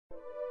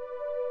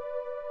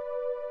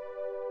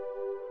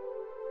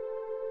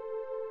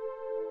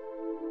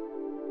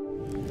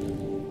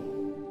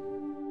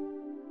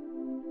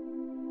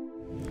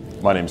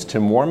My name's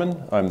Tim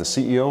Warman. I'm the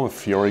CEO of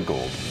Fiore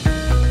Gold.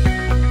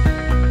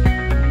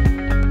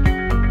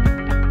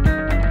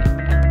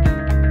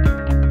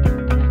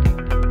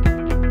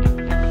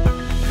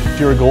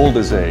 Fiore Gold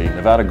is a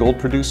Nevada gold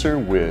producer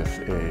with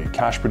a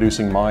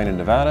cash-producing mine in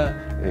Nevada,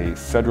 a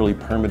federally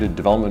permitted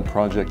development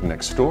project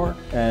next door,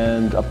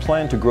 and a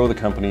plan to grow the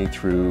company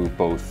through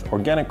both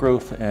organic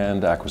growth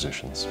and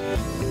acquisitions.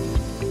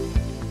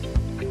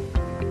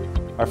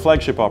 Our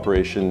flagship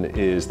operation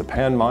is the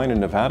Pan mine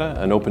in Nevada,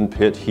 an open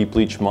pit heap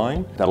leach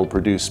mine that'll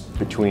produce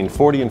between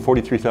 40 and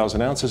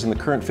 43,000 ounces in the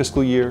current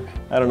fiscal year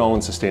at an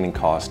all-in sustaining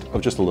cost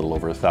of just a little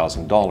over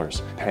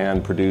 $1,000.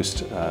 Pan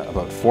produced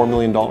about $4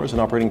 million in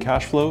operating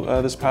cash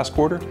flow this past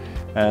quarter,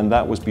 and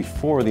that was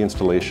before the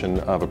installation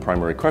of a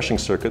primary crushing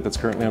circuit that's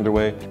currently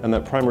underway, and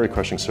that primary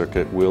crushing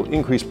circuit will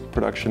increase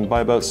production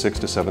by about 6,000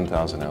 to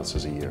 7,000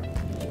 ounces a year.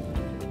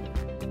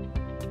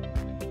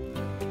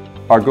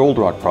 Our Gold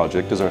Rock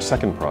project is our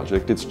second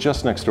project. It's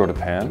just next door to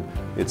Pan.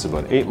 It's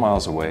about 8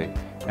 miles away,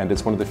 and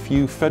it's one of the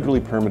few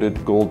federally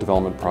permitted gold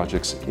development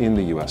projects in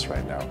the US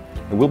right now.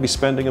 And we'll be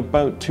spending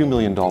about $2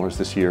 million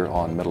this year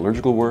on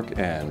metallurgical work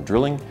and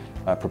drilling,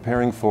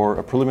 preparing for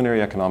a preliminary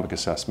economic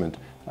assessment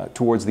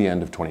towards the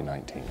end of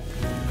 2019.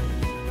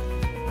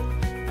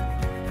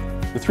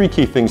 The three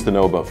key things to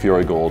know about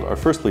Fiore Gold are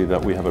firstly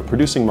that we have a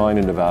producing mine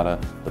in Nevada,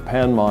 the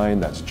Pan mine,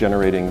 that's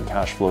generating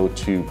cash flow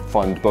to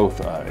fund both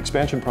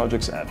expansion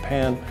projects at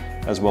Pan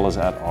as well as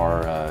at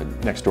our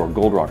next door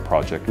Gold Rock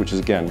project, which is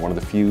again one of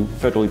the few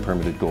federally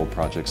permitted gold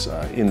projects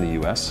in the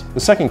US.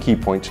 The second key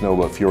point to know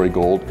about Fiore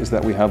Gold is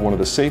that we have one of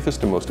the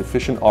safest and most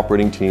efficient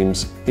operating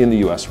teams in the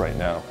US right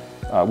now.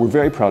 We're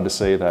very proud to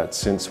say that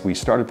since we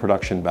started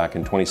production back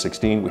in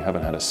 2016, we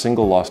haven't had a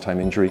single lost time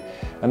injury,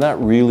 and that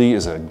really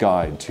is a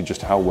guide to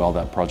just how well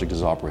that project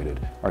is operated.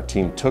 Our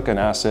team took an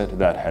asset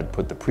that had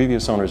put the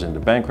previous owners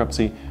into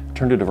bankruptcy,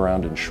 turned it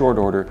around in short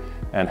order,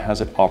 and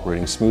has it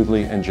operating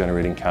smoothly and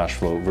generating cash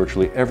flow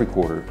virtually every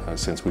quarter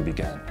since we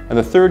began. And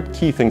the third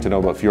key thing to know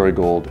about Fiore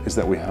Gold is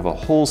that we have a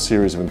whole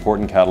series of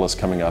important catalysts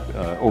coming up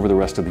over the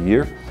rest of the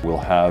year. We'll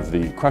have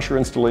the crusher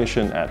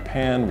installation at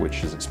Pan,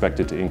 which is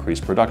expected to increase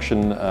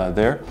production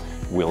there.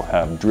 We'll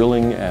have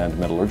drilling and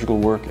metallurgical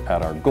work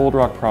at our Gold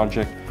Rock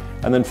project.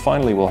 And then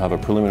finally, we'll have a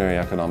preliminary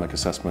economic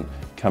assessment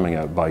coming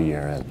out by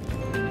year end.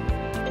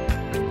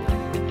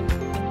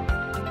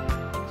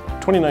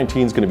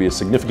 2019 is going to be a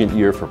significant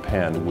year for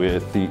Pan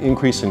with the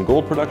increase in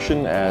gold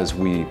production as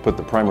we put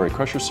the primary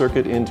crusher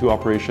circuit into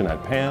operation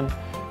at Pan.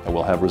 And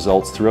we'll have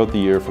results throughout the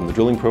year from the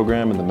drilling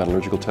program and the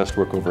metallurgical test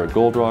work over at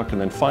Gold Rock.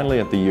 And then finally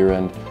at the year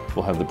end,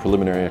 we'll have the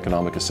preliminary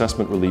economic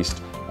assessment released,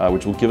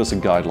 which will give us a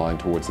guideline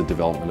towards the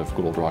development of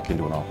Gold Rock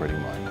into an operating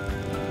mine.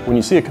 When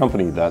you see a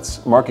company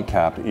that's market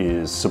cap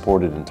is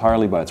supported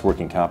entirely by its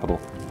working capital,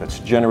 that's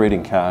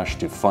generating cash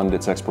to fund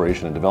its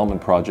exploration and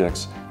development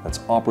projects, that's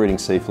operating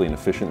safely and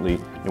efficiently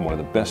in one of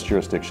the best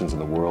jurisdictions in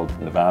the world,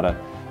 Nevada,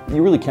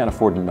 you really can't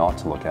afford not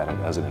to look at it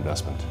as an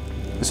investment.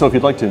 So if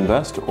you'd like to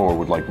invest or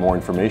would like more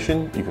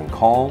information, you can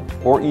call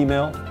or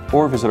email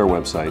or visit our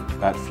website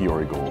at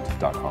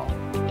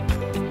fioregold.com.